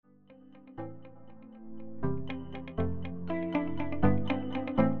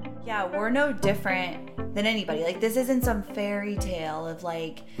Yeah, we're no different than anybody. Like, this isn't some fairy tale of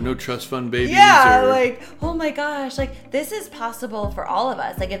like... We're no trust fund babies. Yeah, like, oh my gosh. Like, this is possible for all of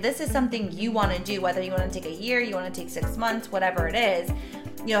us. Like, if this is something you want to do, whether you want to take a year, you want to take 6 months, whatever it is,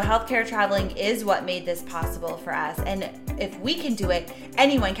 you know, healthcare traveling is what made this possible for us. And if we can do it,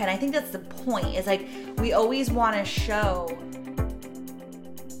 anyone can. I think that's the point. Is like, we always want to show...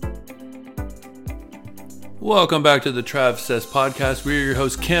 Welcome back to the Trav Says Podcast. We're your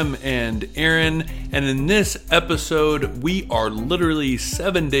hosts, Kim and Aaron. And in this episode, we are literally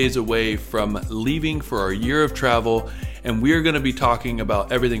 7 days away from leaving for our year of travel. And we are going to be talking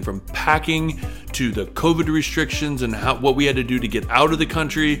about everything from packing to the COVID restrictions and what we had to do to get out of the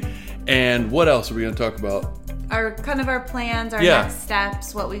country. And what else are we going to talk about? Our plans, our next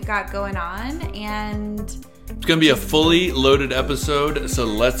steps, what we've got going on. And it's going to be a fully loaded episode. So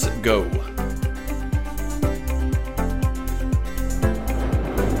let's go.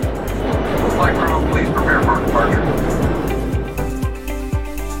 Please prepare for departure.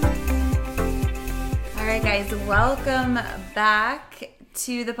 All right, guys, welcome back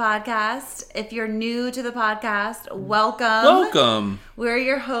to the podcast. If you're new to the podcast, welcome. Welcome. We're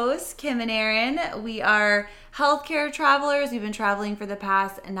your hosts, Kim and Aaron. We are healthcare travelers. We've been traveling for the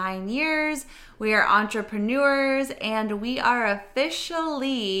past 9 years. We are entrepreneurs, and we are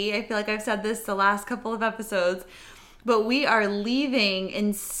officially, I feel like I've said this the last couple of episodes, but we are leaving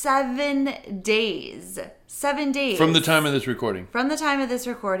in 7 days. 7 days. From the time of this recording. From the time of this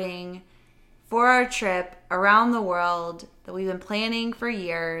recording for our trip around the world that we've been planning for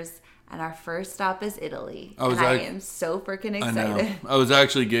years. And our first stop is Italy. I am so freaking excited. I know. I was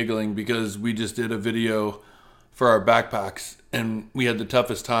actually giggling because we just did a video for our backpacks. And we had the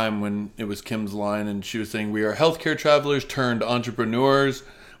toughest time when it was Kim's line. And she was saying, we are healthcare travelers turned entrepreneurs.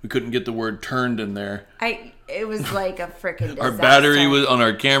 We couldn't get the word turned in there. It was like a freaking disaster. Our battery was on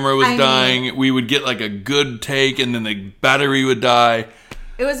our camera was dying. We would get like a good take and then the battery would die.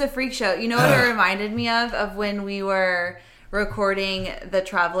 It was a freak show. You know what it reminded me of when we were recording the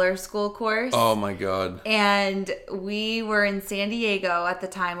Traveler School course? Oh my God. And we were in San Diego at the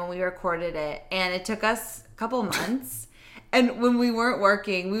time when we recorded it. And it took us a couple months. And when we weren't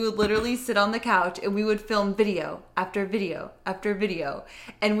working, we would literally sit on the couch and we would film video after video after video.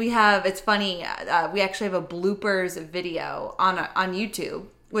 And it's funny, we actually have a bloopers video on YouTube,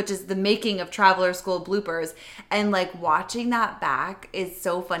 which is the making of Traveler School bloopers. And like watching that back is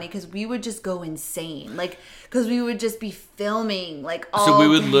so funny because we would just go insane. Like, because we would just be filming like all So we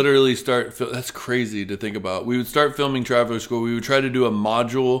would day. literally start, that's crazy to think about. We would start filming Traveler School. We would try to do a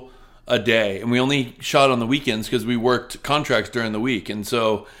module a day, and we only shot on the weekends because we worked contracts during the week. And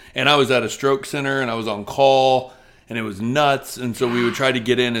I was at a stroke center and I was on call and it was nuts. And so we would try to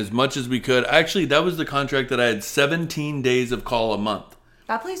get in as much as we could. Actually, that was the contract that I had 17 days of call a month.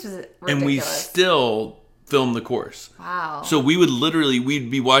 That place was ridiculous. And we still filmed the course. Wow. So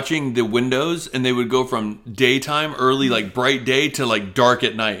we'd be watching the windows and they would go from daytime, early, like bright day to like dark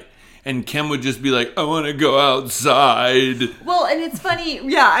at night. And Kim would just be like, I want to go outside. Well, and it's funny.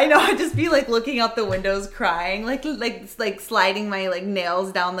 Yeah, I know. I'd just be like looking out the windows crying, like sliding my like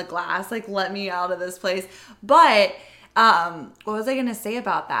nails down the glass, like let me out of this place. But what was I going to say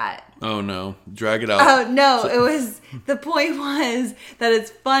about that? Oh no, drag it out. Oh no, the point was that it's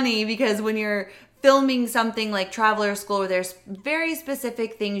funny because when you're filming something like Traveler School where there's very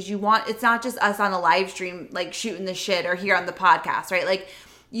specific things you want, it's not just us on a live stream like shooting the shit or here on the podcast, right? Like,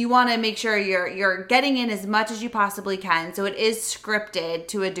 you want to make sure you're getting in as much as you possibly can. So it is scripted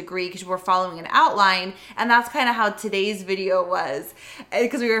to a degree because we're following an outline. And that's kind of how today's video was.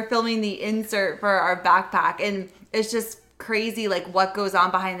 Because we were filming the insert for our backpack. And it's just crazy like what goes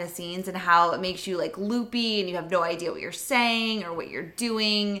on behind the scenes and how it makes you like loopy and you have no idea what you're saying or what you're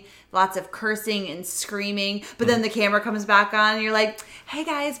doing. Lots of cursing and screaming. But then the camera comes back on and you're like, hey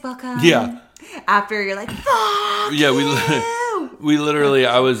guys, welcome. Yeah. After you're like, fuck yeah, you. we literally,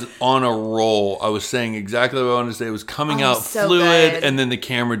 I was on a roll. I was saying exactly what I wanted to say. It was coming out so fluid, good. and then the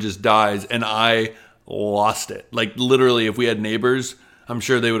camera just dies, and I lost it. Like, literally, if we had neighbors, I'm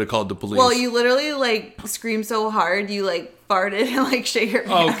sure they would have called the police. Well, you literally, like, screamed so hard, you, like, farted and, like, shake your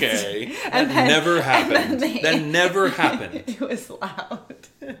pants. Okay. That never happened. That never happened. It was loud.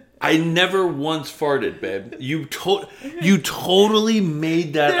 I never once farted, babe. You totally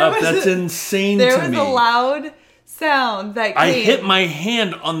made that up. That's insane to me. There was a loud sound that came. I hit my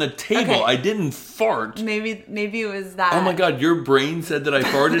hand on the table. Okay. I didn't fart. Maybe it was that. Oh my God, your brain said that I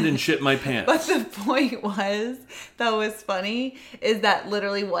farted and shit my pants. But the point that was funny, is that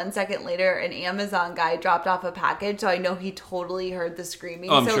literally 1 second later, an Amazon guy dropped off a package, so I know he totally heard the screaming.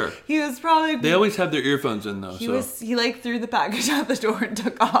 Oh, I'm so sure. He was probably... They always have their earphones in, though. He like threw the package out the door and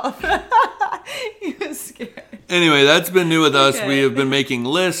took off. He was scared. Anyway, that's been new with us. Okay. We have been making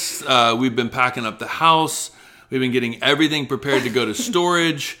lists. We've been packing up the house. We've been getting everything prepared to go to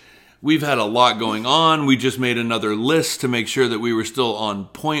storage. We've had a lot going on. We just made another list to make sure that we were still on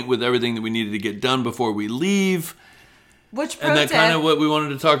point with everything that we needed to get done before we leave. Which pro And tip, that's kind of what we wanted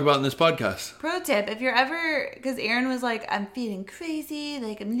to talk about in this podcast. pro tip, if you're ever, because Aaron was like, I'm feeling crazy,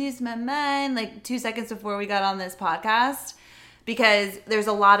 like I'm losing my mind, like 2 seconds before we got on this podcast, because there's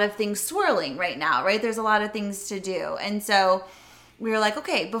a lot of things swirling right now, right? There's a lot of things to do. And so we were like,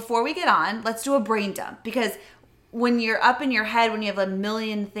 okay, before we get on, let's do a brain dump, because when you're up in your head, when you have a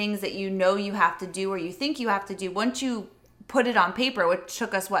million things that you know you have to do or you think you have to do, once you put it on paper, which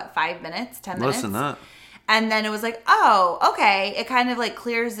took us, 5 minutes, 10 minutes? Less than that. And then it was like, oh, okay. It kind of like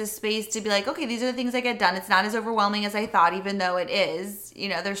clears this space to be like, okay, these are the things I get done. It's not as overwhelming as I thought, even though it is. You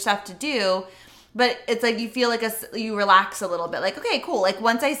know, there's stuff to do. But it's like you feel like you relax a little bit. Like, okay, cool. Like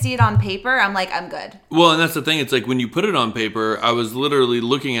once I see it on paper, I'm like, I'm good. Well, and that's the thing. It's like when you put it on paper, I was literally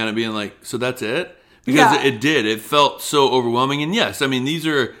looking at it being like, so that's it? Because it did. It felt so overwhelming. And yes, I mean, these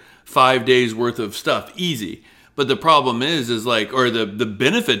are 5 days worth of stuff. Easy. But the problem is like, or the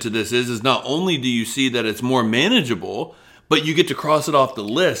benefit to this is not only do you see that it's more manageable, but you get to cross it off the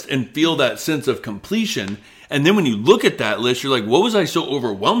list and feel that sense of completion. And then when you look at that list, you're like, what was I so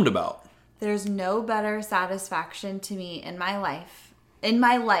overwhelmed about? There's no better satisfaction to me in my life. In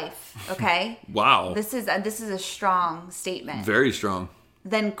my life, okay? Wow. This is a strong statement. Very strong.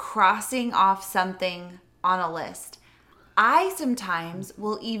 Than crossing off something on a list. I sometimes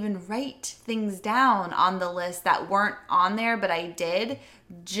will even write things down on the list that weren't on there, but I did,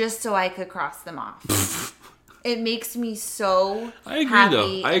 just so I could cross them off. It makes me so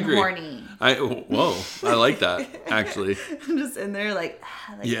happy and horny. Whoa, I like that, actually. I'm just in there like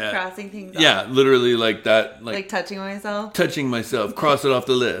crossing things off. Yeah, literally like that. Like touching myself? Touching myself. Cross it off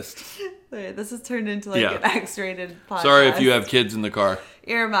the list. This has turned into an X-rated podcast. Sorry if you have kids in the car.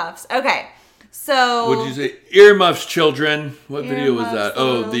 Earmuffs. Okay. So what'd you say? Earmuffs, children. What video was that?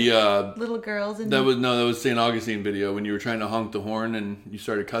 Oh, the little girls. That was St. Augustine video when you were trying to honk the horn and you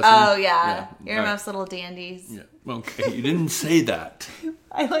started cussing. Oh yeah. Earmuffs, little dandies. Yeah. Okay, you didn't say that.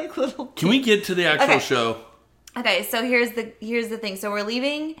 I like little kids. Can we get to the actual show? Okay, so here's the thing. So we're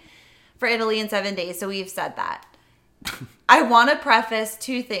leaving for Italy in 7 days. So we've said that. I want to preface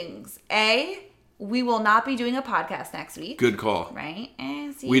two things. A, we will not be doing a podcast next week. Good call. Right?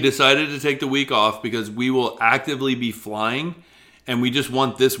 We decided to take the week off because we will actively be flying, and we just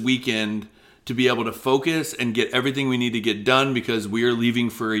want this weekend to be able to focus and get everything we need to get done because we are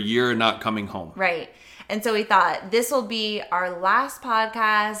leaving for a year and not coming home. Right. And so we thought this will be our last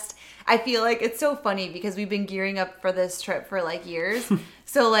podcast. I feel like it's so funny because we've been gearing up for this trip for like years.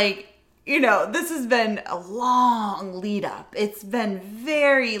 So like, you know, this has been a long lead up. It's been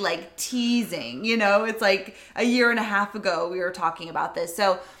very like teasing, you know, it's like a year and a half ago we were talking about this.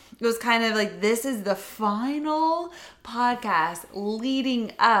 So it was kind of like, this is the final podcast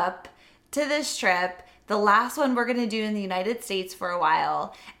leading up to this trip. The last one we're going to do in the United States for a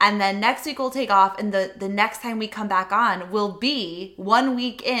while. And then next week we'll take off. And the next time we come back on will be 1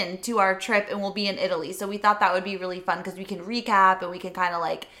 week into our trip and we'll be in Italy. So we thought that would be really fun because we can recap and we can kind of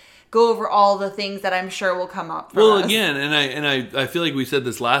like go over all the things that I'm sure will come up for us. Again, and I feel like we said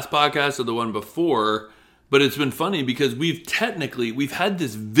this last podcast or the one before, but it's been funny because we've had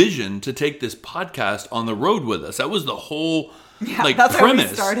this vision to take this podcast on the road with us. That was the whole that's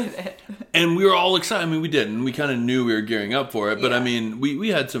premise. How we started it. And we were all excited. I mean, we didn't. We kind of knew we were gearing up for it. But I mean, we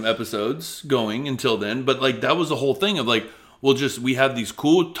had some episodes going until then. But like that was the whole thing of like, we have these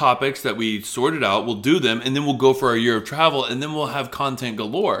cool topics that we sorted out. We'll do them. And then we'll go for our year of travel. And then we'll have content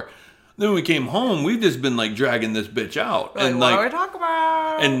galore. Then when we came home, we've just been like dragging this bitch out. Like, what are we talking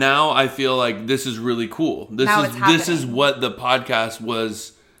about? And now I feel like this is really cool. This is what the podcast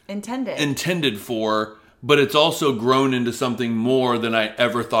was intended for. But it's also grown into something more than I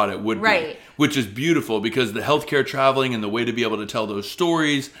ever thought it would be. Which is beautiful because the healthcare traveling and the way to be able to tell those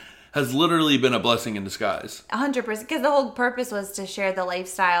stories has literally been a blessing in disguise. 100%. Because the whole purpose was to share the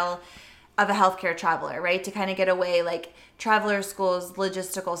lifestyle of a healthcare traveler, right? To kind of get away, like Traveler School's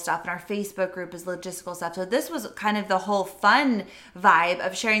logistical stuff, and our Facebook group is logistical stuff. So this was kind of the whole fun vibe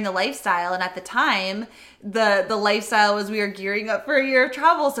of sharing the lifestyle. And at the time, the lifestyle was we were gearing up for a year of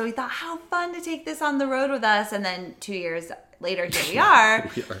travel. So we thought, how fun to take this on the road with us. And then 2 years later, here we are.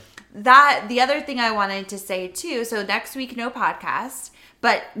 The other thing I wanted to say too, so next week, no podcast,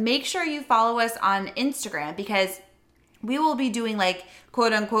 but make sure you follow us on Instagram, because we will be doing like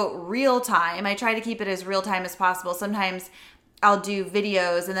quote unquote real time. I try to keep it as real time as possible. Sometimes I'll do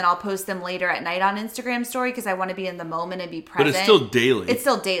videos and then I'll post them later at night on Instagram story because I want to be in the moment and be present. But it's still daily. It's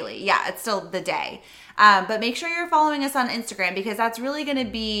still daily. Yeah, it's still the day. But make sure you're following us on Instagram, because that's really going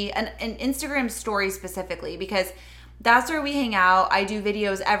to be an Instagram story specifically, because that's where we hang out. I do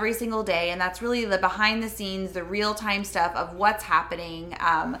videos every single day, and that's really the behind the scenes, the real time stuff of what's happening.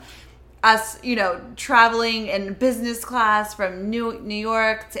 Us, traveling in business class from New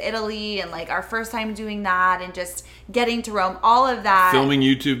York to Italy, and like our first time doing that, and just getting to Rome, all of that. Filming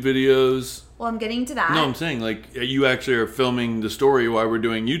YouTube videos. Well, I'm getting to that. No, I'm saying like you actually are filming the story while we're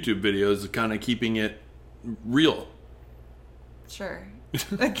doing YouTube videos, kind of keeping it real. Sure.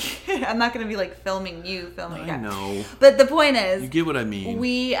 Like, I'm not going to be like filming you. I know. But the point is, you get what I mean.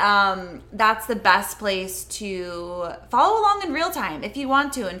 We that's the best place to follow along in real time if you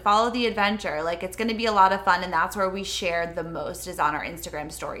want to, and follow the adventure. Like, it's going to be a lot of fun, and that's where we share the most, is on our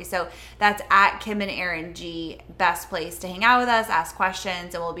Instagram story. So that's at Kim and Aaron G. Best place to hang out with us, ask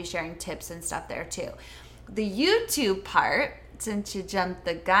questions, and we'll be sharing tips and stuff there too. The YouTube part, since you jumped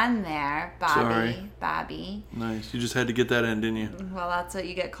the gun there, Bobby. Nice. You just had to get that in, didn't you? Well, that's what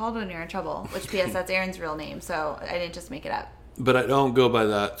you get called when you're in trouble. Which, P.S., that's Aaron's real name, so I didn't just make it up. But I don't go by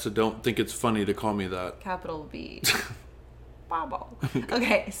that, so don't think it's funny to call me that. Capital B. Bobbo.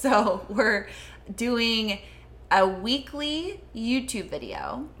 Okay, so we're doing a weekly YouTube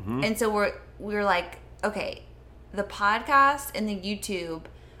video. Mm-hmm. And so we're like, okay, the podcast and the YouTube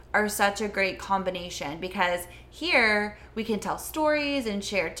are such a great combination, because here we can tell stories and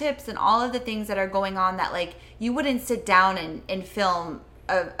share tips and all of the things that are going on that like you wouldn't sit down and film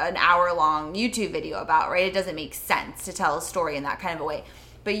an hour-long YouTube video about, right? It doesn't make sense to tell a story in that kind of a way.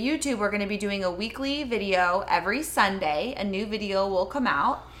 But YouTube, we're going to be doing a weekly video every Sunday. A new video will come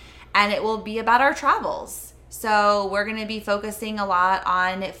out, and it will be about our travels. So we're going to be focusing a lot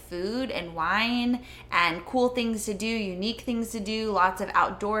on food and wine and cool things to do, unique things to do, lots of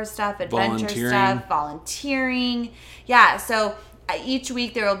outdoor stuff, adventure stuff, volunteering. Yeah, so each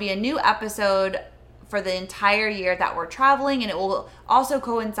week there will be a new episode for the entire year that we're traveling, and it will also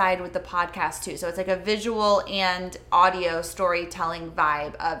coincide with the podcast too. So it's like a visual and audio storytelling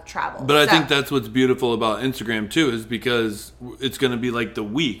vibe of travel. But I think that's what's beautiful about Instagram too, is because it's going to be like the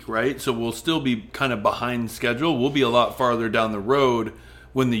week, right? So we'll still be kind of behind schedule. We'll be a lot farther down the road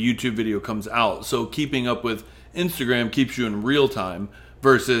when the YouTube video comes out. So keeping up with Instagram keeps you in real time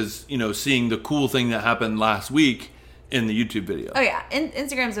versus, seeing the cool thing that happened last week in the YouTube video. Oh yeah,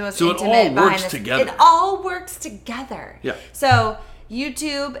 Instagram's the most so intimate. It all works together. It all works together. Yeah. So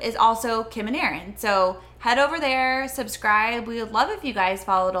YouTube is also Kim and Aaron. So head over there, subscribe. We would love if you guys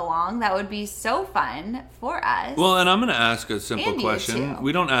followed along. That would be so fun for us. Well, and I'm going to ask a simple and question.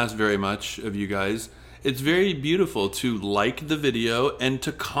 We don't ask very much of you guys. It's very beautiful to like the video and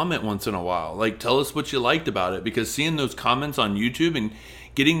to comment once in a while. Like, tell us what you liked about it, because seeing those comments on YouTube and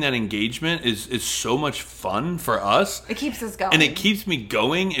getting that engagement is so much fun for us. It keeps us going. And it keeps me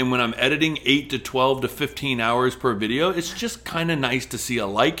going. And when I'm editing 8 to 12 to 15 hours per video, it's just kind of nice to see a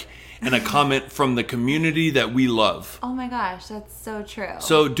like and a comment from the community that we love. Oh my gosh, that's so true.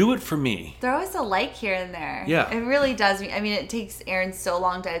 So do it for me. Throw us a like here and there. Yeah. It really does. I mean, it takes Aaron so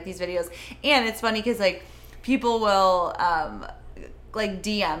long to edit these videos. And it's funny because like people will like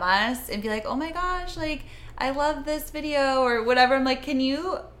DM us and be like, oh my gosh, like I love this video or whatever. I'm like, can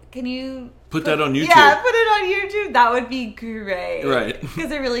you put that on YouTube? Yeah, put it on YouTube. That would be great. Right.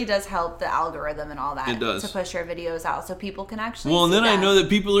 Because it really does help the algorithm and all that. It does. To push your videos out so people can actually Well, and then them. I know that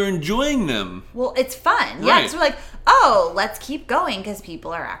people are enjoying them. Well, it's fun. Right. Yeah, because we're like, oh, let's keep going because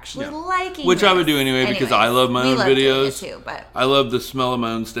people are actually liking Which this. I would do anyway because I love my own videos. Doing it too, but I love the smell of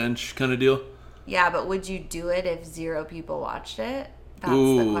my own stench kind of deal. Yeah, but would you do it if 0 people watched it? That's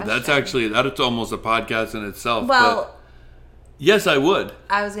Ooh, that's almost a podcast in itself. Well, but yes, I would.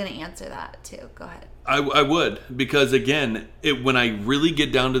 I was going to answer that too. Go ahead. I would, because again, when I really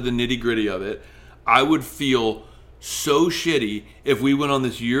get down to the nitty gritty of it, I would feel so shitty if we went on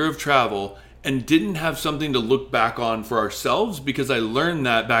this year of travel and didn't have something to look back on for ourselves, because I learned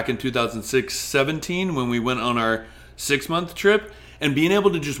that back in 2016-17 when we went on our 6-month trip, and being able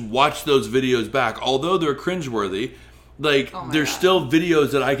to just watch those videos back, although they're cringeworthy, Like, Oh my there's God. still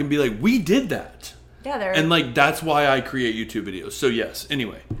videos that I can be like, we did that. Yeah, they're... And, like, that's why I create YouTube videos. So, yes.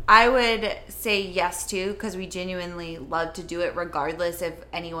 Anyway. I would say yes to, because we genuinely love to do it regardless if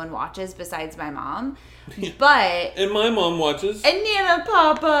anyone watches besides my mom. But... And my mom watches. And Nana,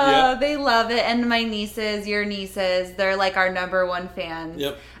 Papa, Yeah. they love it. And my nieces, your nieces, they're like our number one fans.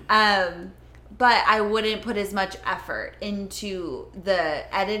 Yep. But I wouldn't put as much effort into the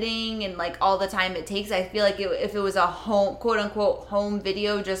editing and like all the time it takes. I feel like if it was a home, quote unquote, home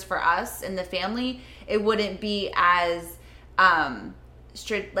video just for us and the family, it wouldn't be as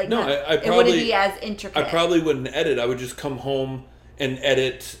strict. Like, No, it wouldn't be as intricate. I probably wouldn't edit. I would just come home and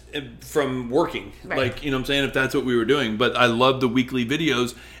edit from working. Right. Like, you know what I'm saying? If that's what we were doing. But I love the weekly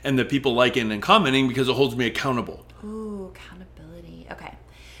videos and the people liking and commenting because it holds me accountable. Ooh, accountability. Okay.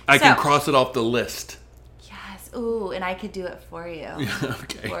 I can cross it off the list. Yes. Ooh, and I could do it for you.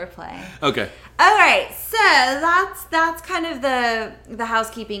 Okay. Foreplay. Okay. All right. So that's kind of the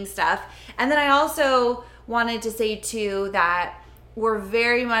housekeeping stuff. And then I also wanted to say too that we're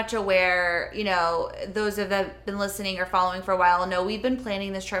very much aware, you know, those that have been listening or following for a while know we've been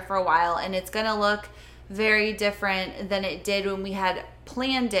planning this trip for a while, and it's going to look very different than it did when we had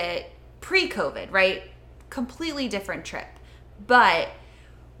planned it pre-COVID, right? Completely different trip. But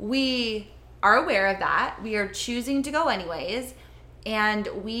we are aware of that. We are choosing to go anyways. And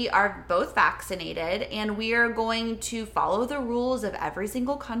we are both vaccinated, and we are going to follow the rules of every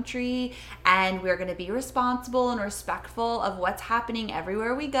single country, and we're going to be responsible and respectful of what's happening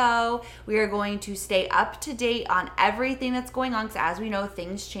everywhere we go. We are going to stay up to date on everything that's going on, because as we know,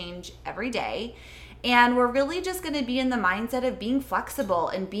 things change every day. And we're really just going to be in the mindset of being flexible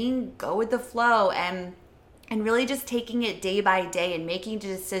and go with the flow and really just taking it day by day and making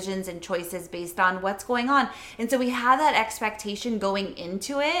decisions and choices based on what's going on. And so we have that expectation going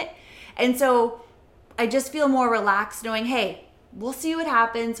into it. And so I just feel more relaxed knowing, hey, we'll see what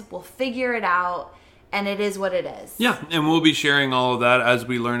happens. We'll figure it out. And it is what it is. Yeah, and we'll be sharing all of that as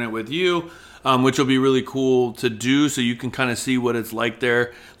we learn it with you, which will be really cool to do so you can kind of see what it's like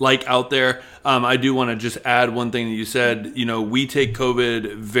out there. I do want to just add one thing that you said. You know, we take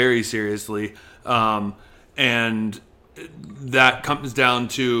COVID very seriously. And that comes down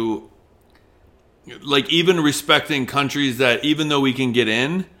to, like, even respecting countries that, even though we can get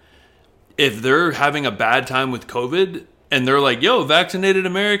in, if they're having a bad time with COVID and they're like, yo, vaccinated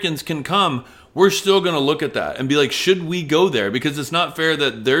Americans can come, we're still going to look at that and be like, should we go there? Because it's not fair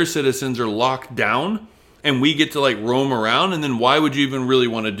that their citizens are locked down and we get to, like, roam around. And then why would you even really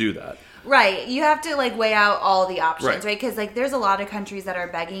want to do that? Right. You have to, like, weigh out all the options, right? Right? Because, like, there's a lot of countries that are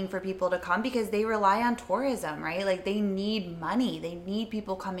begging for people to come because they rely on tourism, right? Like, they need money. They need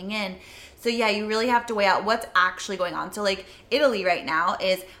people coming in. So, yeah, you really have to weigh out what's actually going on. So, like, Italy right now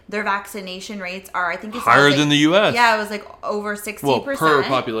is their vaccination rates are, I think it's Higher like, than the U.S. Yeah, it was, like, over 60%. Well, per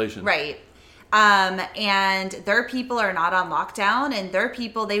population. Right. And their people are not on lockdown, and their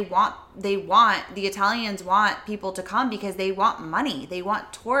people, the Italians want people to come because they want money. They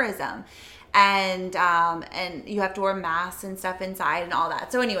want tourism. And you have to wear masks and stuff inside and all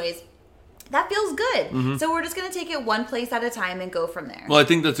that. So anyways, that feels good. Mm-hmm. So we're just going to take it one place at a time and go from there. Well, I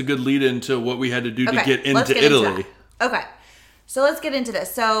think that's a good lead into what we had to do to get let's into get Italy. Okay. So let's get into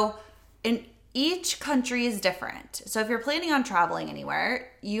this. So each country is different. So if you're planning on traveling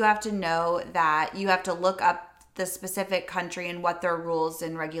anywhere, you have to know that you have to look up the specific country and what their rules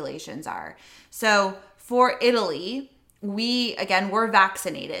and regulations are. So for Italy, we're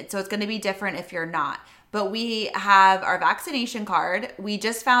vaccinated. So it's going to be different if you're not. But we have our vaccination card. We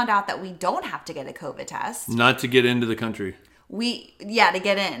just found out that we don't have to get a COVID test. Not to get into the country. To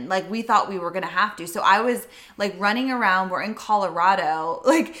get in. Like, we thought we were going to have to. So I was, like, running around. We're in Colorado.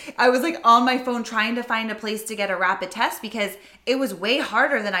 Like, I was, like, on my phone trying to find a place to get a rapid test because it was way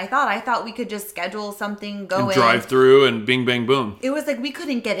harder than I thought. I thought we could just schedule something, go in. Drive through and bing, bang, boom. It was like we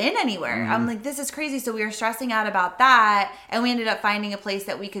couldn't get in anywhere. Mm-hmm. I'm like, this is crazy. So we were stressing out about that. And we ended up finding a place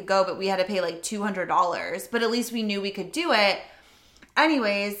that we could go, but we had to pay, like, $200. But at least we knew we could do it.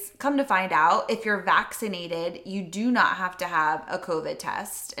 Anyways, come to find out, if you're vaccinated, you do not have to have a COVID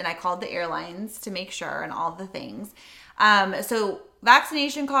test. And I called the airlines to make sure and all the things. So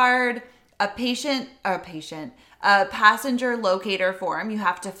vaccination card, a passenger locator form you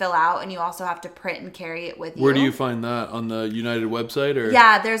have to fill out, and you also have to print and carry it with you. Where do you find that? On the United website? Or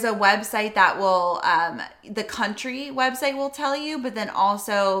Yeah, there's a website that will, the country website will tell you, but then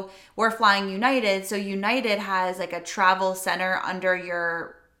also we're flying United. So United has, like, a travel center under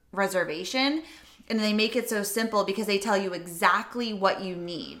your reservation, and they make it so simple because they tell you exactly what you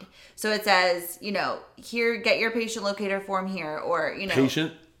need. So it says, here, get your patient locator form here, or,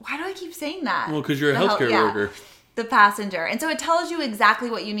 Patient? Why do I keep saying that? Well, because you're a healthcare worker. the passenger. And so it tells you exactly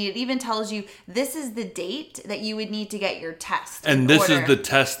what you need. It even tells you this is the date that you would need to get your test. And this is the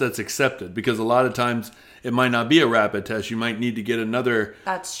test that's accepted, because a lot of times it might not be a rapid test. You might need to get another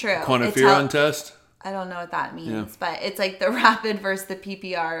That's true. quantiferon test. I don't know what that means, but it's like the rapid versus the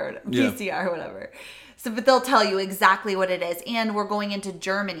PPR or PCR or whatever. So, but they'll tell you exactly what it is. And we're going into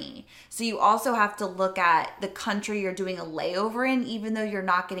Germany. So you also have to look at the country you're doing a layover in, even though you're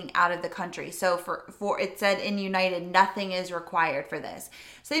not getting out of the country. So for it said in United, nothing is required for this.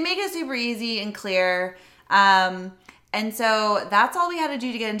 So they make it super easy and clear. And so that's all we had to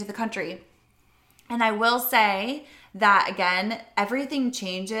do to get into the country. And I will say that, again, everything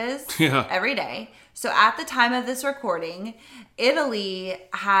changes every day. So at the time of this recording, Italy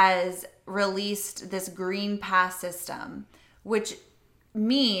has released this green pass system, which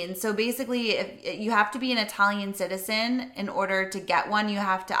means, so basically if you have to be an Italian citizen in order to get one. You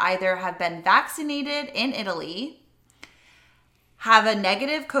have to either have been vaccinated in Italy, have a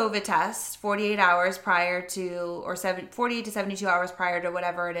negative COVID test 48 hours prior to, or 48 to 72 hours prior to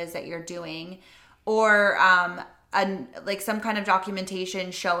whatever it is that you're doing, or like some kind of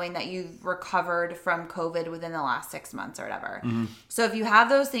documentation showing that you've recovered from COVID within the last 6 months or whatever. Mm-hmm. So if you have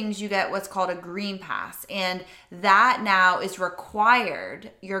those things, you get what's called a green pass. And that now is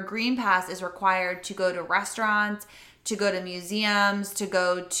required. Your green pass is required to go to restaurants, to go to museums, to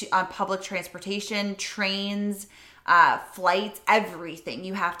go to on public transportation, trains, flights, everything.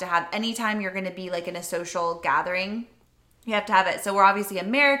 You have to have, anytime you're going to be like in a social gathering, you have to have it. So we're obviously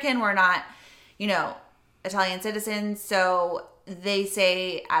American. We're not, Italian citizens. So they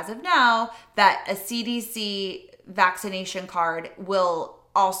say as of now that a CDC vaccination card will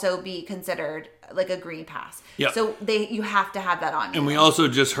also be considered like a green pass. Yep. So you have to have that on you. And we also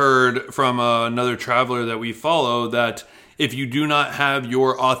just heard from another traveler that we follow that if you do not have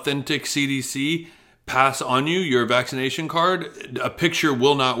your authentic CDC pass on you, your vaccination card, a picture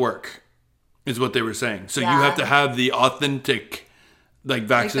will not work, is what they were saying. So you have to have the authentic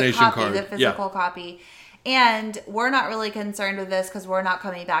vaccination card. The physical copy. And we're not really concerned with this because we're not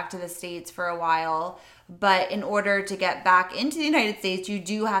coming back to the States for a while. But in order to get back into the United States, you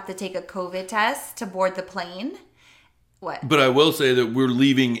do have to take a COVID test to board the plane. What? But I will say that we're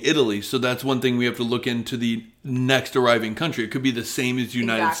leaving Italy. So that's one thing we have to look into the next arriving country. It could be the same as the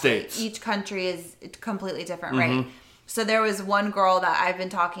United States. Each country is completely different, right? So there was one girl that I've been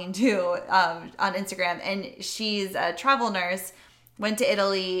talking to on Instagram, and she's a travel nurse. Went to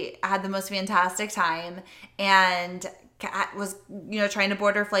Italy, had the most fantastic time, and was, trying to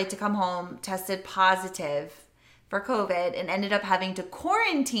board her flight to come home, tested positive for COVID, and ended up having to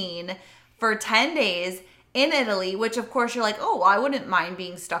quarantine for 10 days in Italy, which of course you're like, oh, I wouldn't mind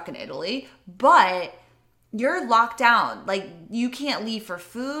being stuck in Italy, but you're locked down. Like, you can't leave for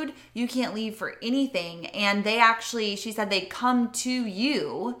food, you can't leave for anything. And she said they come to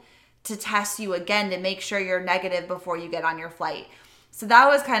you to test you again to make sure you're negative before you get on your flight. So that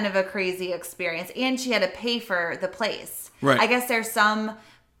was kind of a crazy experience. And she had to pay for the place. Right. I guess there's some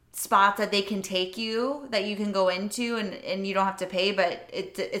spots that they can take you that you can go into and you don't have to pay, but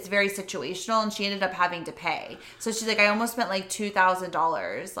it's very situational, and she ended up having to pay. So she's like, I almost spent like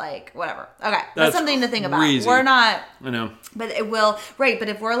 $2,000, like whatever. Okay. That's something to think about. We're not, I know, but it will, right. But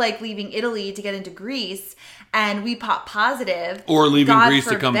if we're like leaving Italy to get into Greece and we pop positive, or leaving Greece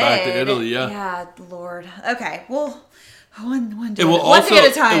to come back to Italy. Yeah, Lord. Okay. Well, one day, one thing at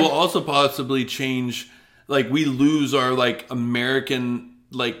a time. It will also possibly change, we lose our American,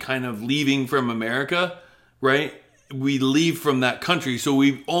 kind of leaving from America, right? We leave from that country, so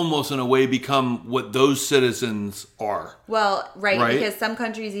we almost in a way become what those citizens are. Well, right? Because some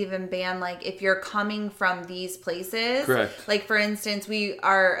countries even ban, if you're coming from these places. Correct. For instance,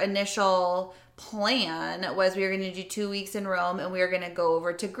 our initial plan was we were going to do 2 weeks in Rome, and we were going to go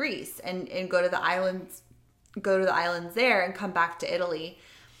over to Greece and go to the islands. Go to the islands there and come back to Italy.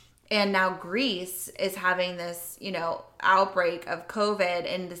 And now Greece is having this, outbreak of COVID,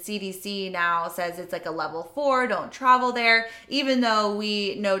 and the CDC now says it's like a level 4, don't travel there, even though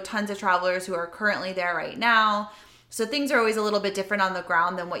we know tons of travelers who are currently there right now. So things are always a little bit different on the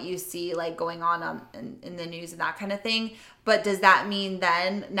ground than what you see going on in the news and that kind of thing. But does that mean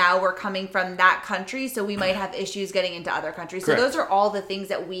then now we're coming from that country, so we might have issues getting into other countries? Correct. So those are all the things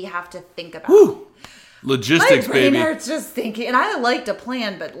that we have to think about. Woo! Logistics, my brain baby. hurts just thinking, and I like to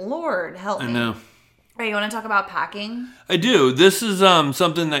plan, but Lord help me. I know. All right, you want to talk about packing? I do. This is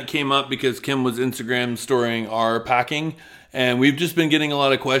something that came up because Kim was Instagram storying our packing, and we've just been getting a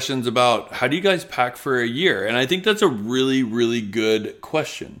lot of questions about how do you guys pack for a year? And I think that's a really, really good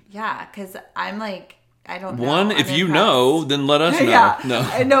question. Yeah, because I'm I don't know. One, I'm if you impressed. know, then let us know. One, if you I'm know, then let us know. Yeah. No.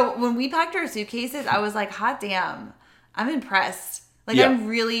 I know. When we packed our suitcases, I was like, hot damn. I'm impressed. Like, Yeah. I'm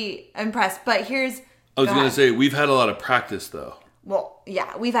really impressed. But here's... I was go going to ahead. say, we've had a lot of practice, though. Well,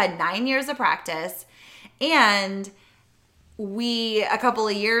 yeah. We've had 9 years of practice. And a couple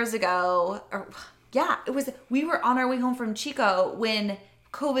of years ago... we were on our way home from Chico when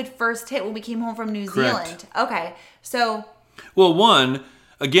COVID first hit, when we came home from New Correct. Zealand. Okay. So... Well, one,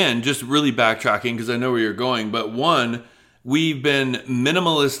 again, just really backtracking because I know where you're going, but one, we've been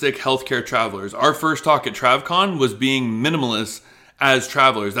minimalistic healthcare travelers. Our first talk at TravCon was being minimalist as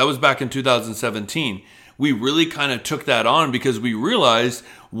travelers. That was back in 2017. We really kind of took that on because we realized,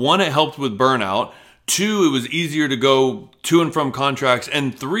 one, it helped with burnout. 2, it was easier to go to and from contracts.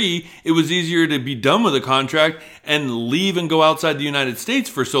 And 3, it was easier to be done with a contract and leave and go outside the United States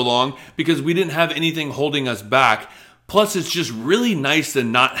for so long because we didn't have anything holding us back. Plus, it's just really nice to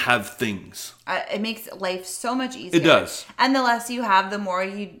not have things. It makes life so much easier. It does. And the less you have, the more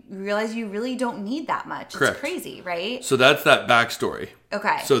you realize you really don't need that much. Correct. It's crazy, right? So that's that backstory.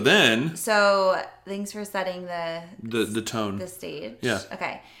 Okay. So thanks for setting the tone. the stage. Yeah.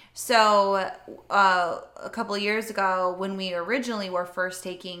 Okay. So a couple of years ago, when we originally were first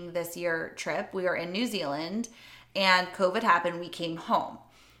taking this year trip, we were in New Zealand and COVID happened. We came home.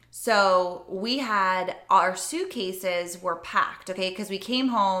 So we had our suitcases were packed, okay? Because we came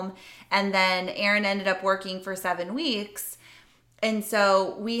home and then Aaron ended up working for 7 weeks. And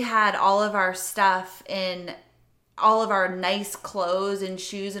so we had all of our stuff in all of our nice clothes and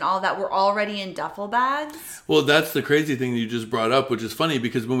shoes and all that were already in duffel bags. Well, that's the crazy thing that you just brought up, which is funny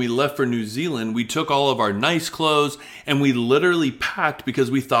because when we left for New Zealand, we took all of our nice clothes and we literally packed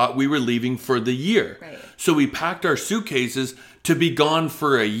because we thought we were leaving for the year. Right. So we packed our suitcases to be gone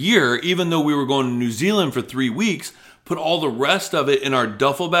for a year, even though we were going to New Zealand for 3 weeks, put all the rest of it in our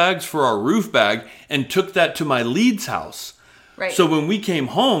duffel bags for our roof bag and took that to my Leeds house. Right. So when we came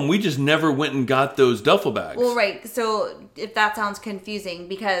home, we just never went and got those duffel bags. Well, right. So if that sounds confusing,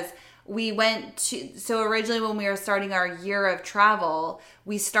 because we went to, so originally when we were starting our year of travel,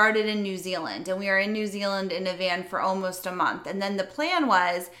 we started in New Zealand and we were in New Zealand in a van for almost a month. And then the plan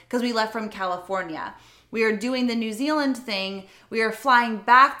was, because we left from California, we were doing the New Zealand thing. We were flying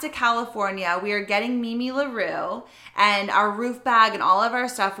back to California. We were getting Mimi LaRue and our roof bag and all of our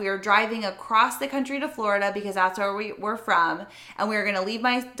stuff. We were driving across the country to Florida because that's where we were from. And we were going to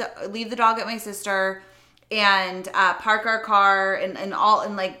leave the dog at my sister and park our car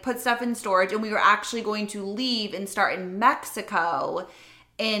and like put stuff in storage. And we were actually going to leave and start in Mexico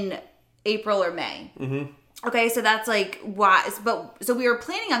in April or May. Mm-hmm. Okay, so that's like why. So we were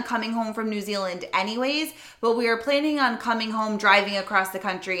planning on coming home from New Zealand anyways, but we were planning on coming home, driving across the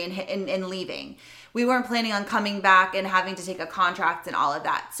country and leaving. We weren't planning on coming back and having to take a contract and all of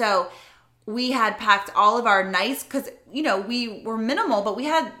that. So we had packed all of our nice, because, you know, we were minimal, but we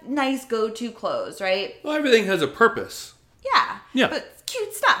had nice go-to clothes, right? Well, everything has a purpose. Yeah. Yeah. But it's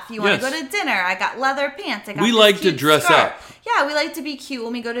cute stuff. You want to Yes. go to dinner. I got leather pants. I got We this like to cute dress skirt. up. Yeah, we like to be cute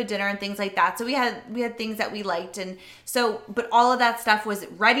when we go to dinner and things like that. So we had things that we liked, and so, but all of that stuff was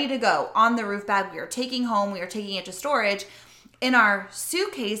ready to go on the roof bag. We were taking home. We were taking it to storage. In our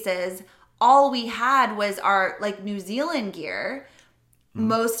suitcases, all we had was our like New Zealand gear.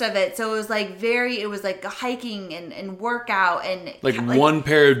 Most of it. So it was like hiking and workout and Like one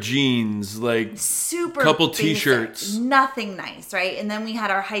pair of jeans, like super couple basic, t-shirts. nothing nice, right? And then we had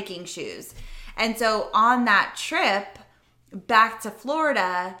our hiking shoes. And so on that trip back to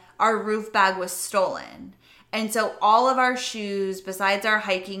Florida, our roof bag was stolen. And so all of our shoes, besides our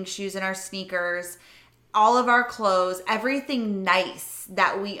hiking shoes and our sneakers, all of our clothes, everything nice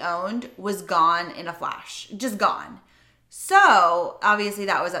that we owned was gone in a flash. Just gone. So obviously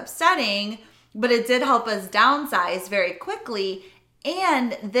that was upsetting, but it did help us downsize very quickly.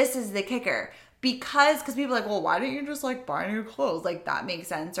 And this is the kicker. Because people are like, well, why don't you just like buy new clothes? Like that makes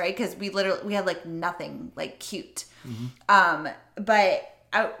sense, right? Because we had like nothing like cute. Mm-hmm. But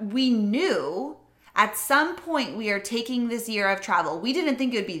we knew at some point we are taking this year of travel. We didn't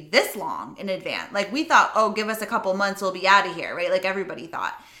think it would be this long in advance. Like we thought, oh, give us a couple months, we'll be out of here, right? Like everybody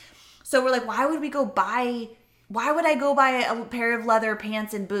thought. So we're like, why would I go buy a pair of leather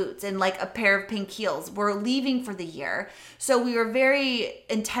pants and boots and like a pair of pink heels? We're leaving for the year. So we were very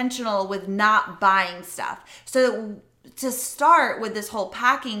intentional with not buying stuff. So to start with this whole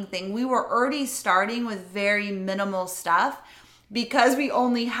packing thing, we were already starting with very minimal stuff because we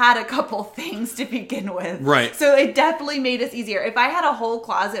only had a couple things to begin with. Right. So it definitely made us easier. If I had a whole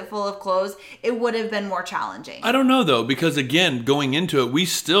closet full of clothes, it would have been more challenging. I don't know though, because again, going into it, we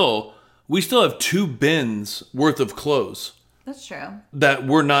still have 2 bins worth of clothes That's true. that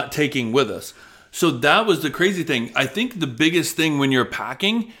we're not taking with us. So that was the crazy thing. I think the biggest thing when you're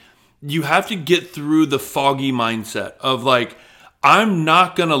packing, you have to get through the foggy mindset of like, I'm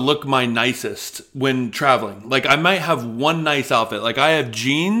not going to look my nicest when traveling. Like I might have one nice outfit. Like I have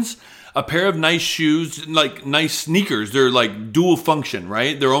jeans, a pair of nice shoes, like nice sneakers. They're like dual function,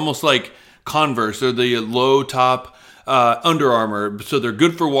 right? They're almost like Converse. They're the low top Under Armour. So they're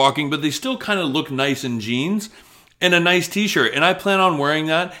good for walking, but they still kind of look nice in jeans and a nice t-shirt. And I plan on wearing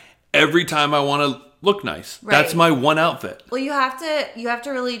that every time I want to look nice. Right. That's my one outfit. Well, you have to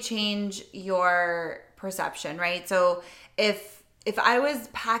really change your perception, right? So if I was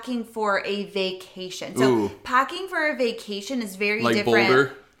packing for a vacation, so packing for a vacation is very like different.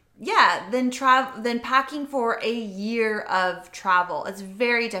 Boulder? Yeah, than packing for a year of travel. It's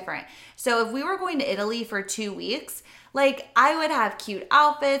very different. So if we were going to Italy for 2 weeks, like I would have cute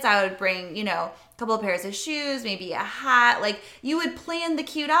outfits. I would bring, a couple of pairs of shoes, maybe a hat. Like you would plan the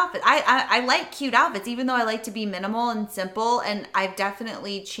cute outfit. I like cute outfits, even though I like to be minimal and simple. And I've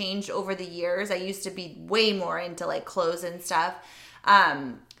definitely changed over the years. I used to be way more into like clothes and stuff.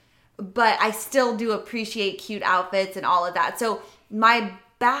 But I still do appreciate cute outfits and all of that. So my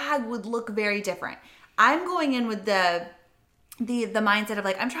bag would look very different. I'm going in with the mindset of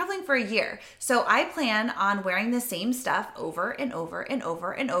like, I'm traveling for a year. So I plan on wearing the same stuff over and over and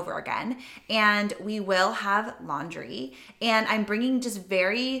over and over again. And we will have laundry. And I'm bringing just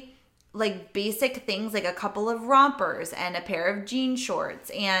very like basic things, like a couple of rompers and a pair of jean shorts.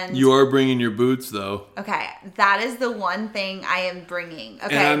 And you are bringing your boots though. Okay. That is the one thing I am bringing.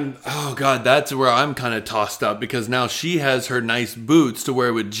 Okay. And oh God, that's where I'm kind of tossed up because now she has her nice boots to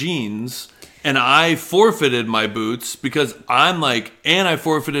wear with jeans. And I forfeited my boots because I'm like, and I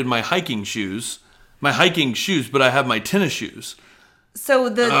forfeited my hiking shoes, but I have my tennis shoes. So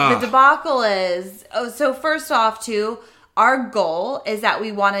the debacle is, so first off too, our goal is that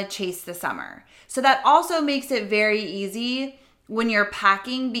we want to chase the summer. So that also makes it very easy when you're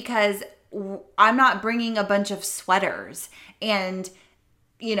packing because I'm not bringing a bunch of sweaters and,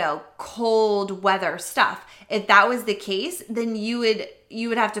 cold weather stuff. If that was the case, then you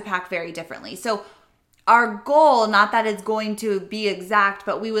would have to pack very differently. So our goal, not that it's going to be exact,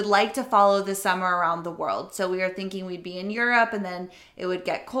 but we would like to follow the summer around the world. So we are thinking we'd be in Europe and then it would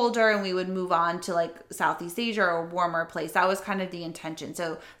get colder and we would move on to like Southeast Asia or a warmer place. That was kind of the intention.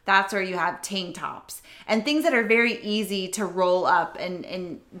 So that's where you have tank tops and things that are very easy to roll up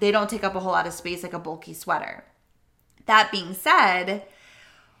and they don't take up a whole lot of space like a bulky sweater. That being said,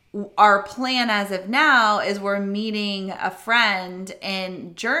 our plan as of now is we're meeting a friend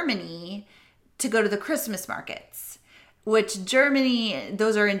in Germany to go to the Christmas markets, which Germany,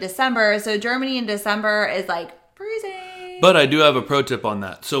 those are in December. So Germany in December is like freezing. But I do have a pro tip on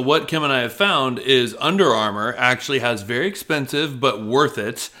that. So what Kim and I have found is Under Armour actually has very expensive but worth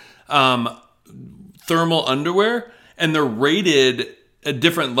it thermal underwear, and they're rated at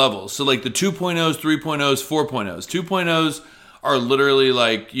different levels. So like the 2.0s, 3.0s, 4.0s. 2.0s are literally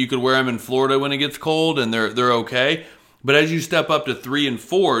like you could wear them in Florida when it gets cold and they're okay. But as you step up to 3 and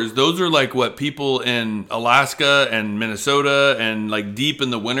 4s, those are like what people in Alaska and Minnesota and like deep in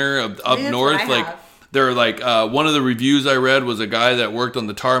the winter up north, like they're like one of the reviews I read was a guy that worked on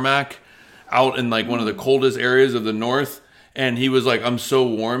the tarmac out in like one of the coldest areas of the north. And he was like, I'm so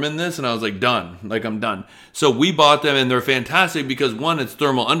warm in this. And I was like, done. Like, I'm done. So we bought them and they're fantastic because one, it's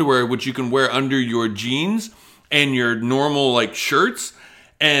thermal underwear, which you can wear under your jeans and your normal like shirts.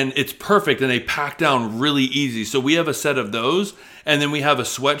 And it's perfect, and they pack down really easy. So we have a set of those, and then we have a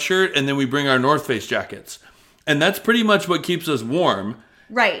sweatshirt, and then we bring our North Face jackets. And that's pretty much what keeps us warm.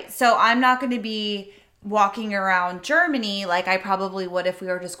 Right. So I'm not going to be walking around Germany like I probably would if we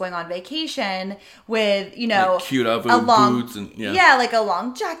were just going on vacation with, like cute outfit with boots and like a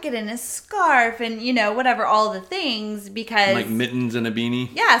long jacket and a scarf and, whatever, all the things because... And like mittens and a beanie.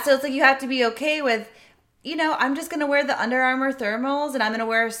 Yeah, so it's like you have to be okay with... I'm just going to wear the Under Armour thermals and I'm going to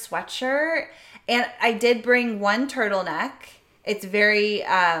wear a sweatshirt. And I did bring one turtleneck. It's very,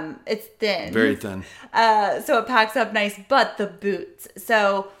 it's thin. Very thin. So it packs up nice, but the boots.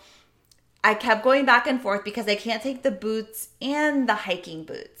 So I kept going back and forth because I can't take the boots and the hiking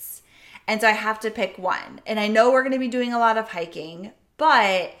boots. And so I have to pick one. And I know we're going to be doing a lot of hiking,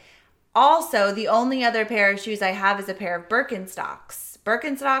 but also the only other pair of shoes I have is a pair of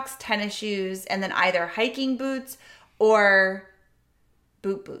Birkenstocks, tennis shoes, and then either hiking boots or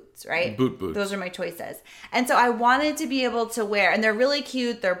boot boots, right? Boot boots. Those are my choices. And so I wanted to be able to wear, and they're really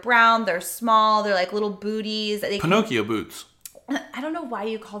cute. They're brown. They're small. They're like little booties. Pinocchio boots. I don't know why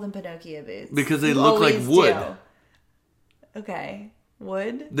you call them Pinocchio boots. Because they look like wood. Do. Okay.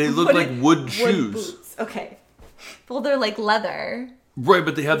 Wood? They look like wood shoes. Boots. Okay. Well, they're like leather. Right,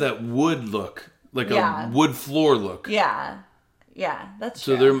 but they have that wood look. like a wood floor look. Yeah. Yeah, that's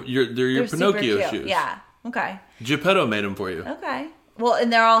true. So they're your Pinocchio shoes. Yeah. Okay. Geppetto made them for you. Okay. Well,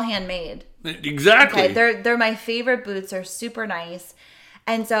 and they're all handmade. Exactly. Okay, they're my favorite boots. They're super nice.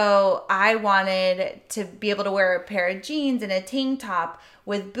 And so I wanted to be able to wear a pair of jeans and a tank top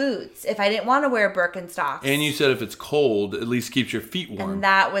with boots if I didn't want to wear Birkenstocks. And you said if it's cold, at least keeps your feet warm. And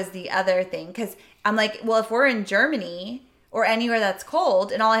that was the other thing. Because I'm like, well, if we're in Germany or anywhere that's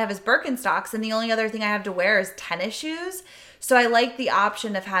cold and all I have is Birkenstocks, and the only other thing I have to wear is tennis shoes. So I like the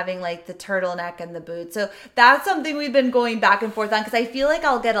option of having like the turtleneck and the boots. So that's something we've been going back and forth on, because I feel like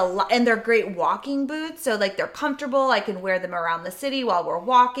I'll get a lot, and they're great walking boots. So like they're comfortable. I can wear them around the city while we're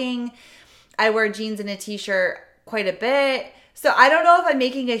walking. I wear jeans and a t-shirt quite a bit. So I don't know if I'm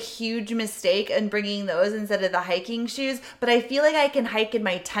making a huge mistake in bringing those instead of the hiking shoes, but I feel like I can hike in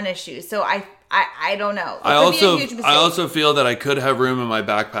my tennis shoes. So I don't know. I also feel that I could have room in my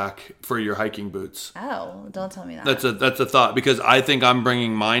backpack for your hiking boots. Oh, don't tell me that. That's a thought, because I think I'm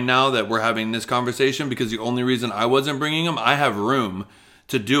bringing mine now that we're having this conversation, because the only reason I wasn't bringing them, I have room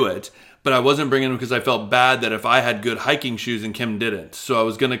to do it, but I wasn't bringing them because I felt bad that if I had good hiking shoes and Kim didn't. So I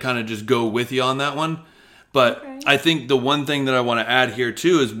was going to kind of just go with you on that one. But okay. I think the one thing that I want to add here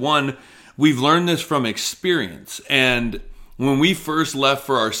too is, one, we've learned this from experience. And when we first left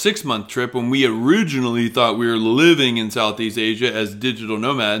for our 6-month trip, when we originally thought we were living in Southeast Asia as digital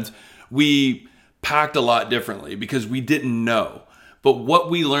nomads, we packed a lot differently because we didn't know. But what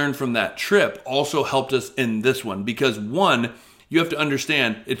we learned from that trip also helped us in this one, because one, you have to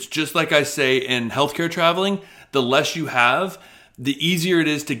understand, it's just like I say in healthcare traveling, the less you have, the easier it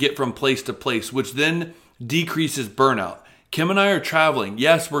is to get from place to place, which then decreases burnout. Kim and I are traveling.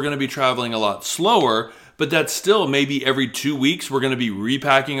 Yes, we're going to be traveling a lot slower, but that's still maybe every 2 weeks we're going to be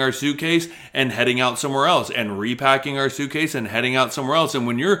repacking our suitcase and heading out somewhere else, and repacking our suitcase and heading out somewhere else. And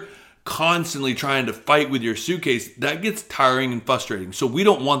when you're constantly trying to fight with your suitcase, that gets tiring and frustrating. So we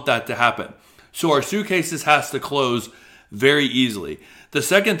don't want that to happen. So our suitcases has to close very easily. The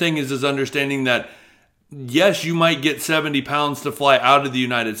second thing is understanding that yes, you might get 70 pounds to fly out of the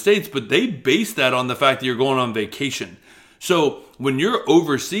United States, but they base that on the fact that you're going on vacation. So when you're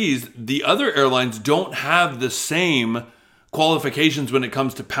overseas, the other airlines don't have the same qualifications when it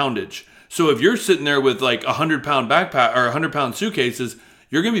comes to poundage. So if you're sitting there with like 100-pound backpack or 100-pound suitcases,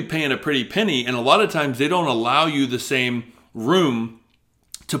 you're going to be paying a pretty penny. And a lot of times they don't allow you the same room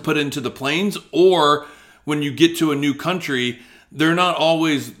to put into the planes, or when you get to a new country, they're not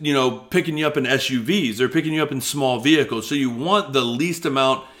always, picking you up in SUVs. They're picking you up in small vehicles. So you want the least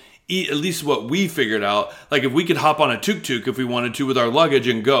amount, at least what we figured out. Like if we could hop on a tuk-tuk if we wanted to with our luggage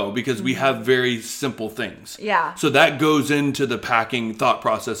and go, because we have very simple things. Yeah. So that goes into the packing thought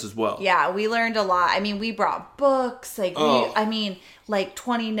process as well. Yeah, we learned a lot. I mean, we brought books, like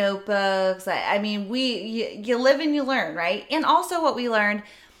 20 notebooks. You live and you learn, right? And also what we learned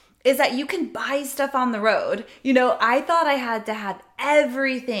is that you can buy stuff on the road. I thought I had to have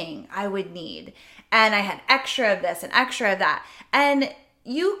everything I would need. And I had extra of this and extra of that. And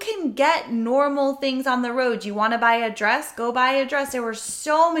you can get normal things on the road. You want to buy a dress? Go buy a dress. There were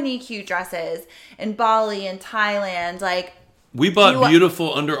so many cute dresses in Bali and Thailand. Like, we bought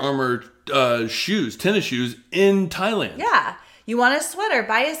beautiful Under Armour shoes, tennis shoes in Thailand. Yeah. You want a sweater,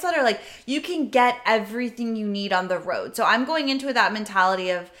 buy a sweater. Like, you can get everything you need on the road. So I'm going into that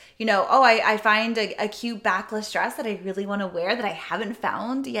mentality of, I find a cute backless dress that I really want to wear that I haven't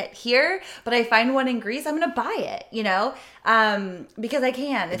found yet here, but I find one in Greece, I'm going to buy it, because I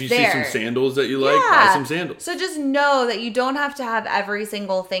can. It's if you there. see some sandals that you like, buy some sandals. So just know that you don't have to have every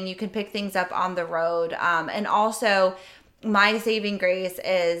single thing. You can pick things up on the road. And also, my saving grace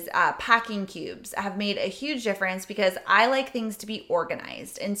is packing cubes have made a huge difference, because I like things to be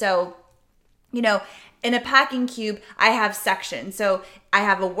organized. And so, in a packing cube, I have sections. So I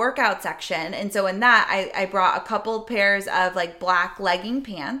have a workout section. And so in that, I brought a couple pairs of like black legging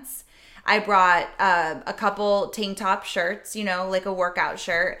pants. I brought a couple tank top shirts, like a workout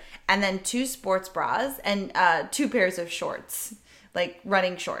shirt, and then 2 sports bras and 2 pairs of shorts, like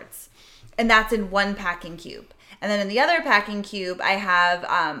running shorts. And that's in one packing cube. And then in the other packing cube, I have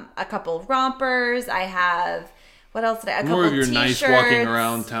a couple rompers. I have, what else did I have? More of your nice walking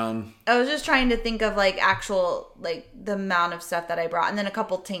around town. I was just trying to think of like actual, like the amount of stuff that I brought. And then a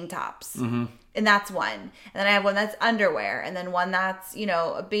couple tank tops. Mm-hmm. And that's one. And then I have one that's underwear. And then one that's,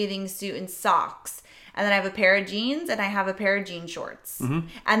 a bathing suit and socks. And then I have a pair of jeans and I have a pair of jean shorts. Mm-hmm.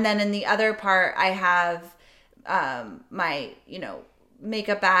 And then in the other part, I have my,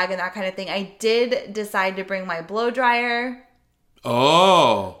 makeup bag and that kind of thing. I did decide to bring my blow dryer.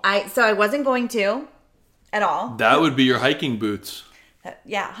 Oh. So I wasn't going to at all. That would be your hiking boots.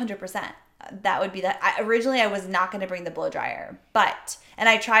 Yeah, 100%. that would be that. Originally, I was not going to bring the blow dryer, and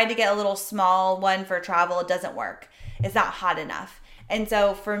I tried to get a little small one for travel. It doesn't work. It's not hot enough. And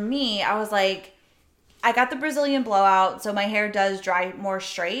so for me, I was like, I got the Brazilian blowout, so my hair does dry more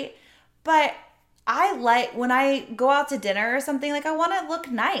straight. But I like, when I go out to dinner or something, like I want to look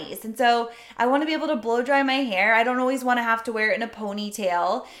nice. And so I want to be able to blow dry my hair. I don't always want to have to wear it in a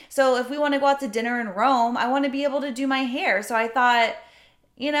ponytail. So if we want to go out to dinner in Rome, I want to be able to do my hair. So I thought,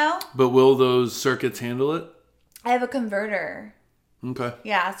 But will those circuits handle it? I have a converter. Okay.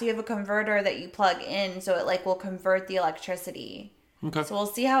 Yeah, so you have a converter that you plug in, so it like will convert the electricity. Okay. So we'll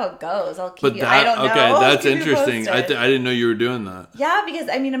see how it goes. I'll keep But you. I don't know. Okay, that's Keep you interesting. I posted. didn't know you were doing that. Yeah, because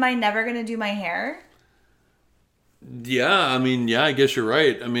am I never gonna do my hair? Yeah, I guess you're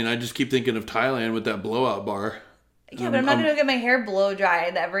right. I just keep thinking of Thailand with that blowout bar. Yeah, but I'm not gonna get my hair blow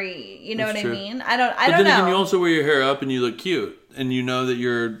dried every. You know what true. I mean? I don't But know. then again, you also wear your hair up and you look cute, and you know that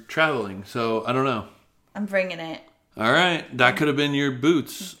you're traveling. So I don't know. I'm bringing it. All right, that could have been your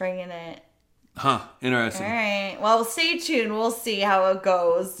boots. Bringing it. Huh? Interesting. All right. Well, stay tuned. We'll see how it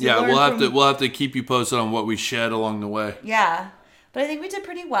goes. Yeah, we'll have to keep you posted on what we shed along the way. Yeah, but I think we did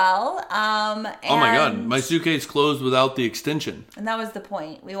pretty well. Oh my god, my suitcase closed without the extension. And that was the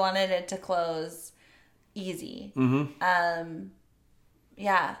point. We wanted it to close easy.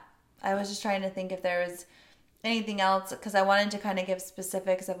 Yeah, I was just trying to think if there was anything else, because I wanted to kind of give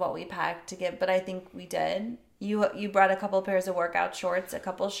specifics of what we packed to give, but I think we did. You brought a couple pairs of workout shorts, a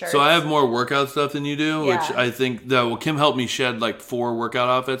couple shirts. So I have more workout stuff than you do, Yeah. which I think Kim helped me shed like 4 workout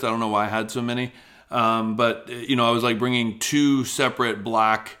outfits. I don't know why I had so many. But I was like bringing 2 separate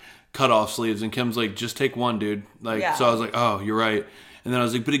black cutoff sleeves, and Kim's like, just take one, dude. So I was like, oh, you're right. And then I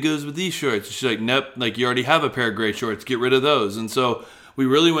was like, but it goes with these shorts. She's like, nope, like you already have a pair of gray shorts. Get rid of those. And so we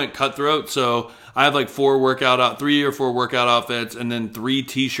really went cutthroat. So I have like 3 or 4 workout outfits, and then 3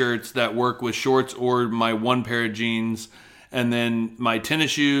 t-shirts that work with shorts or my 1 pair of jeans, and then my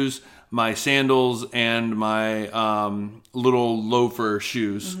tennis shoes, my sandals, and my little loafer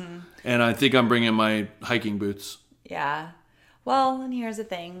shoes. Mm-hmm. And I think I'm bringing my hiking boots. Yeah. Well, and here's the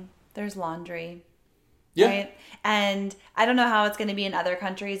thing. There's laundry. Yeah. Right? And I don't know how it's going to be in other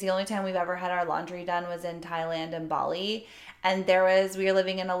countries. The only time we've ever had our laundry done was in Thailand and Bali. And we were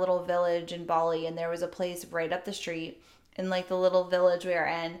living in a little village in Bali, and there was a place right up the street in like the little village we were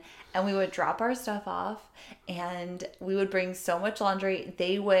in. And we would drop our stuff off, and we would bring so much laundry.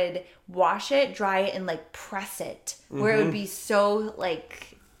 They would wash it, dry it, and like press it where it would be so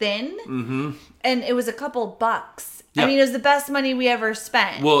like thin. Mm-hmm. And it was a couple bucks. Yeah. It was the best money we ever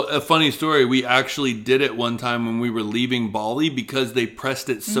spent. Well, a funny story. We actually did it one time when we were leaving Bali, because they pressed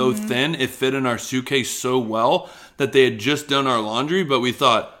it so thin. It fit in our suitcase so well that they had just done our laundry. But we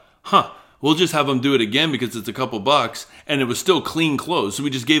thought, we'll just have them do it again because it's a couple bucks. And it was still clean clothes. So we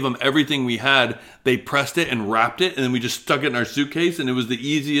just gave them everything we had. They pressed it and wrapped it. And then we just stuck it in our suitcase. And it was the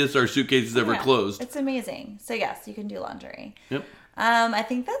easiest our suitcase has ever closed. It's amazing. So yes, you can do laundry. Yep. I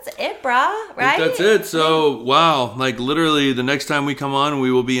think that's it, brah. Right? That's it. So, wow. Like, literally, the next time we come on,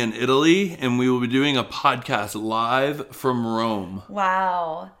 we will be in Italy, and we will be doing a podcast live from Rome.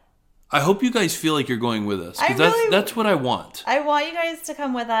 Wow. I hope you guys feel like you're going with us, because that's what I want. I want you guys to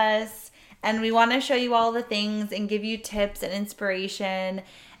come with us, and we want to show you all the things and give you tips and inspiration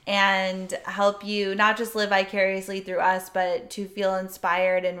and help you not just live vicariously through us, but to feel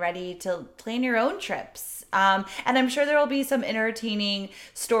inspired and ready to plan your own trips. And I'm sure there will be some entertaining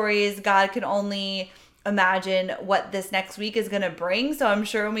stories. God can only imagine what this next week is going to bring. So I'm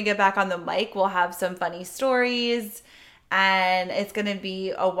sure when we get back on the mic, we'll have some funny stories, and it's going to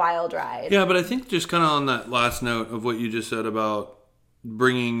be a wild ride. Yeah, but I think just kind of on that last note of what you just said about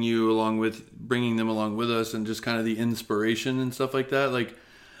bringing them along with us, and just kind of the inspiration and stuff like that. Like,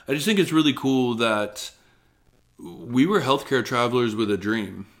 I just think it's really cool that we were healthcare travelers with a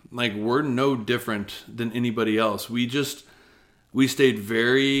dream. Like, we're no different than anybody else. We stayed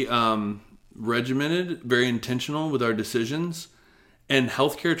very regimented, very intentional with our decisions, and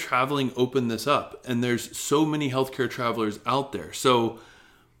healthcare traveling opened this up. And there's so many healthcare travelers out there. So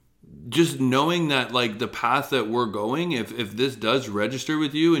just knowing that, like, the path that we're going, if this does register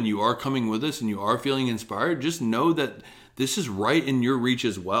with you and you are coming with us and you are feeling inspired, just know that this is right in your reach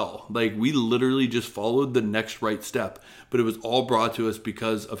as well. Like, we literally just followed the next right step, but it was all brought to us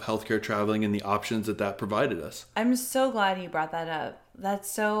because of healthcare traveling and the options that provided us. I'm so glad you brought that up. That's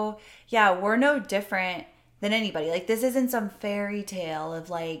so, yeah, we're no different than anybody. Like, this isn't some fairy tale of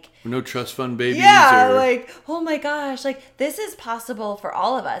like, we're no trust fund babies. Yeah, like, oh my gosh, like, this is possible for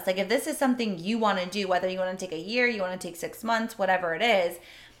all of us. Like, if this is something you want to do, whether you want to take a year, you want to take 6 months, whatever it is,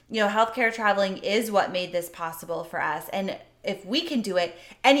 healthcare traveling is what made this possible for us. And if we can do it,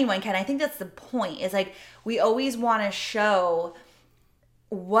 anyone can. I think that's the point, is like we always want to show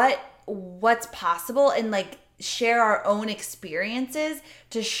what's possible and like share our own experiences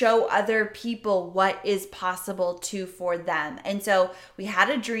to show other people what is possible too for them. And so we had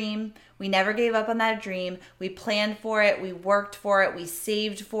a dream. We never gave up on that dream. We planned for it. We worked for it. We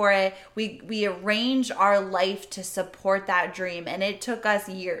saved for it. We arranged our life to support that dream. And it took us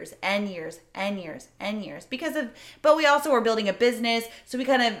years and years and years and years but we also were building a business. So we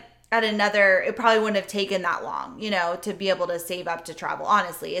kind of it probably wouldn't have taken that long, to be able to save up to travel.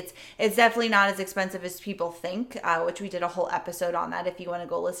 Honestly, it's definitely not as expensive as people think, which we did a whole episode on that if you want to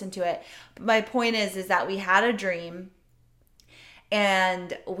go listen to it. But my point is that we had a dream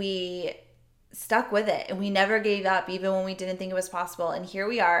and we stuck with it and we never gave up even when we didn't think it was possible. And here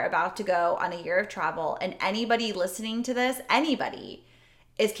we are about to go on a year of travel, and anybody listening to this, anybody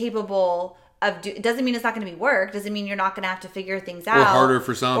is capable of it doesn't mean it's not going to be work. Doesn't mean you're not going to have to figure things out. Or harder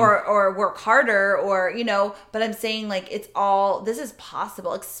for some. Or work harder but I'm saying like this is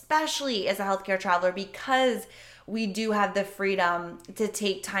possible, especially as a healthcare traveler, because we do have the freedom to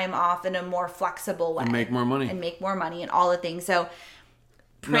take time off in a more flexible way. And make more money. And all the things. So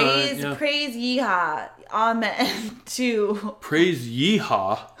praise yeehaw. Amen to. Praise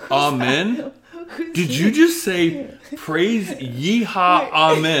yeehaw. Amen. Did you just say praise yeehaw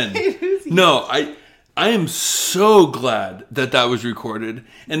amen? No, I am so glad that was recorded.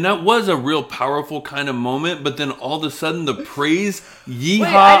 And that was a real powerful kind of moment. But then all of a sudden the praise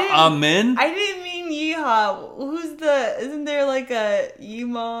yeehaw amen. I didn't mean yeehaw. Isn't there like a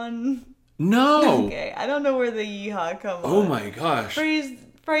Yemon? No. Okay, I don't know where the yeehaw comes from. Oh my gosh.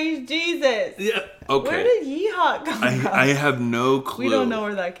 Praise Jesus. Yeah. Okay. Where did yeehaw come from? I have no clue. We don't know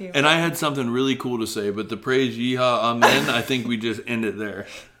where that came from. And I had something really cool to say, but the praise yeehaw amen, I think we just end it there.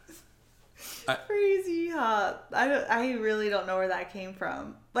 Praise yeehaw. I really don't know where that came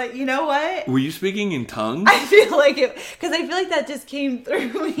from. But you know what? Were you speaking in tongues? I feel like it, because I feel like that just came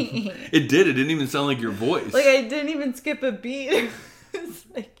through me. It did. It didn't even sound like your voice. Like I didn't even skip a beat. It's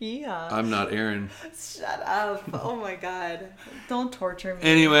like, yeah. I'm not Aaron. Shut up. Oh my God. Don't torture me.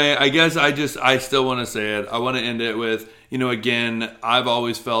 Anyway, I guess I still want to say it. I want to end it with, again, I've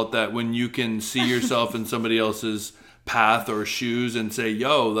always felt that when you can see yourself in somebody else's path or shoes and say,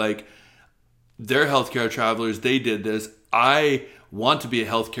 yo, like, they're healthcare travelers, they did this. I want to be a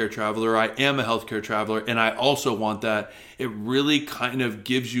healthcare traveler. I am a healthcare traveler. And I also want that. It really kind of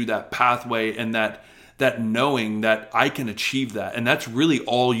gives you that pathway and that knowing that I can achieve that. And that's really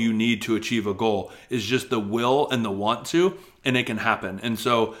all you need to achieve a goal, is just the will and the want to, and it can happen. And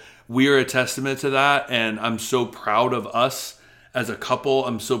so we are a testament to that. And I'm so proud of us as a couple.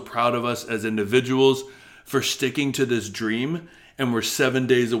 I'm so proud of us as individuals for sticking to this dream. And we're 7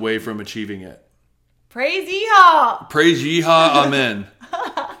 days away from achieving it. Praise yeehaw. Praise yeehaw. Amen.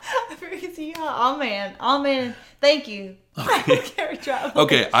 Praise yeehaw. Amen. Amen. Thank you.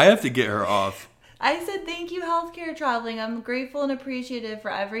 Okay, I have to get her off. I said thank you, healthcare traveling. I'm grateful and appreciative for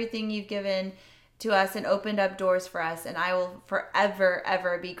everything you've given to us and opened up doors for us. And I will forever,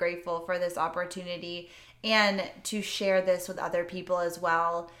 ever be grateful for this opportunity and to share this with other people as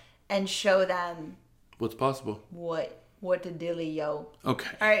well and show them what's possible. What the dilly, yo. Okay.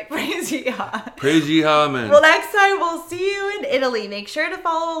 All right. Praise yeehaw. Praise yeehaw, man. Well, next time we'll see you in Italy. Make sure to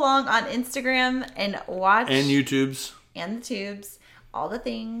follow along on Instagram and watch. And YouTubes. And the tubes. All the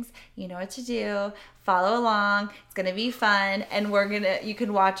things. You know what to do. Follow along. It's going to be fun. And you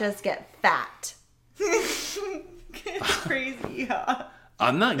can watch us get fat. Crazy, yeah.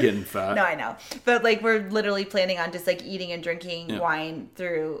 I'm not getting fat. No, I know. But like we're literally planning on just like eating and drinking wine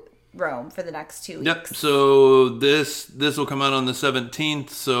through Rome for the next 2 weeks. Yep. So this will come out on the 17th.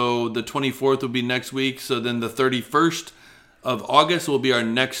 So the 24th will be next week. So then the 31st of August will be our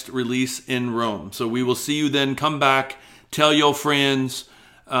next release in Rome. So we will see you then. Come back. Tell your friends.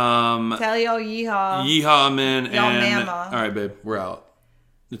 Tell your yeehaw. Yeehaw, man. Your mama. All right, babe. We're out.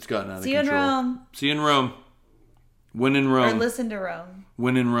 It's gotten out of control. See you in Rome. See you in Rome. Win in Rome. Or listen to Rome.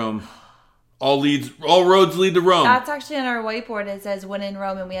 Win in Rome. All roads lead to Rome. That's actually on our whiteboard. It says win in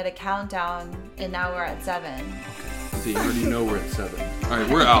Rome, and we had a countdown, and now we're at 7. Okay. So you already know we're at 7. All right,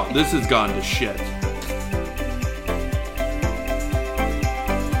 we're out. This has gone to shit.